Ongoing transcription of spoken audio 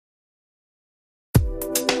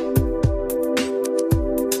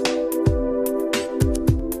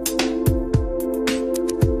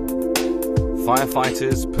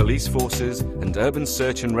Firefighters, police forces, and urban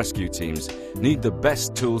search and rescue teams need the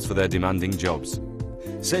best tools for their demanding jobs.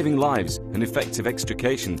 Saving lives and effective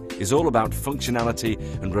extrication is all about functionality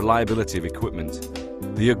and reliability of equipment.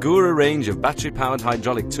 The OGURA range of battery-powered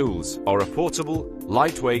hydraulic tools are a portable,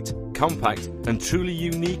 lightweight, compact, and truly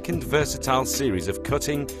unique and versatile series of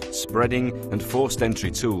cutting, spreading, and forced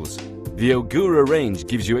entry tools. The OGURA range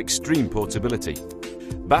gives you extreme portability.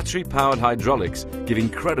 Battery-powered hydraulics give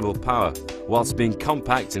incredible power whilst being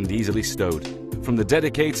compact and easily stowed. From the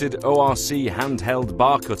dedicated ORC handheld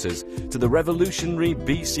bar cutters to the revolutionary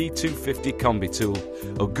BC250 combi tool,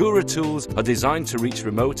 OGURA tools are designed to reach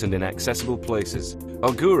remote and inaccessible places.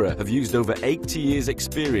 OGURA have used over 80 years'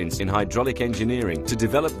 experience in hydraulic engineering to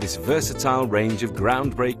develop this versatile range of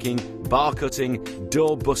groundbreaking, bar cutting,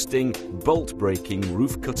 door busting, bolt breaking,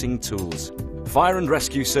 roof cutting tools. Fire and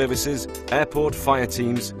rescue services, airport fire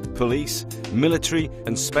teams, police, military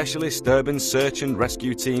and specialist urban search and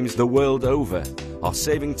rescue teams the world over are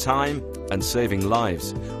saving time and saving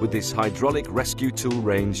lives with this hydraulic rescue tool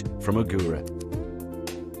range from OGURA.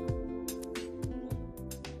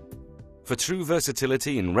 For true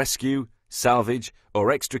versatility in rescue, salvage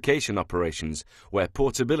or extrication operations where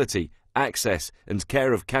portability, access and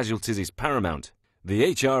care of casualties is paramount, the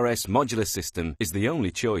HRS modular system is the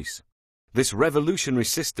only choice. This revolutionary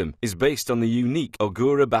system is based on the unique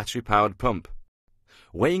OGURA battery-powered pump.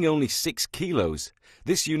 Weighing only 6 kilos,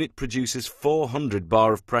 this unit produces 400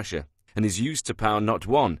 bar of pressure and is used to power not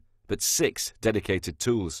one, but 6 dedicated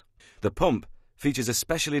tools. The pump features a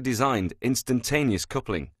specially designed instantaneous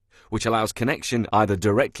coupling, which allows connection either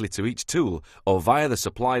directly to each tool or via the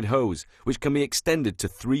supplied hose, which can be extended to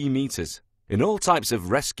 3 meters. In all types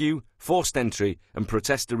of rescue, forced entry and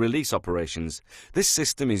protester release operations, this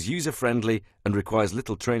system is user-friendly and requires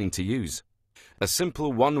little training to use. A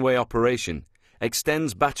simple one-way operation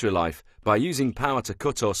extends battery life by using power to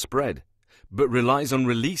cut or spread, but relies on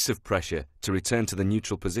release of pressure to return to the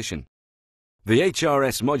neutral position. The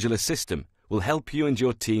HRS modular system will help you and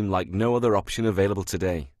your team like no other option available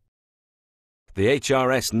today. The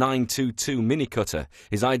HRS 922 mini cutter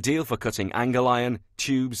is ideal for cutting angle iron,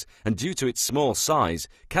 tubes, and due to its small size,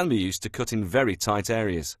 can be used to cut in very tight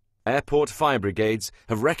areas. Airport fire brigades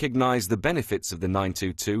have recognized the benefits of the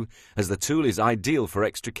 922 as the tool is ideal for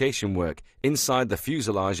extrication work inside the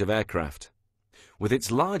fuselage of aircraft. With its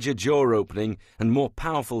larger jaw opening and more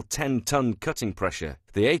powerful 10-ton cutting pressure,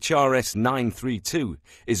 the HRS 932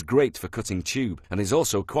 is great for cutting tube and is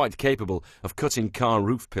also quite capable of cutting car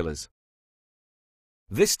roof pillars.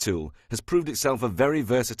 This tool has proved itself a very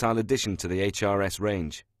versatile addition to the HRS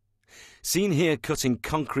range. Seen here cutting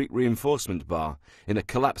concrete reinforcement bar in a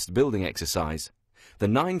collapsed building exercise, the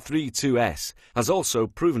 932S has also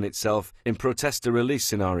proven itself in protester release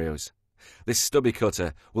scenarios. This stubby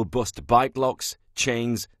cutter will bust bike locks,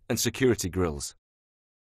 chains and security grills.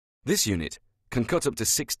 This unit can cut up to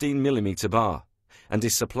 16mm bar and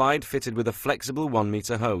is supplied fitted with a flexible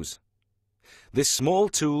 1-meter hose. This small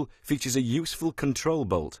tool features a useful control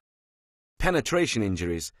bolt. Penetration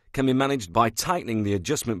injuries can be managed by tightening the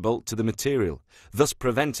adjustment bolt to the material, thus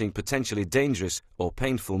preventing potentially dangerous or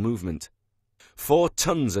painful movement. 4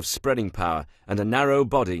 tons of spreading power and a narrow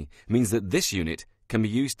body means that this unit can be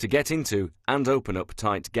used to get into and open up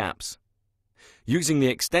tight gaps. Using the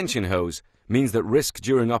extension hose means that risk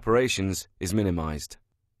during operations is minimized.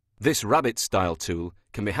 This rabbit-style tool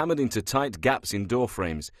can be hammered into tight gaps in door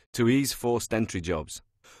frames to ease forced entry jobs.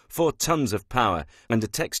 4 tons of power and a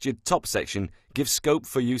textured top section give scope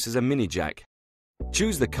for use as a mini jack.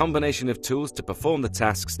 Choose the combination of tools to perform the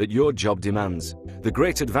tasks that your job demands. The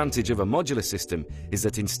great advantage of a modular system is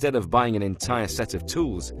that instead of buying an entire set of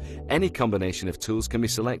tools, any combination of tools can be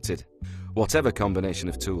selected. Whatever combination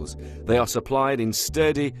of tools, they are supplied in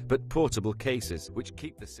sturdy but portable cases which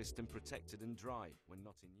keep the system protected and dry when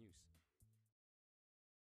not in use.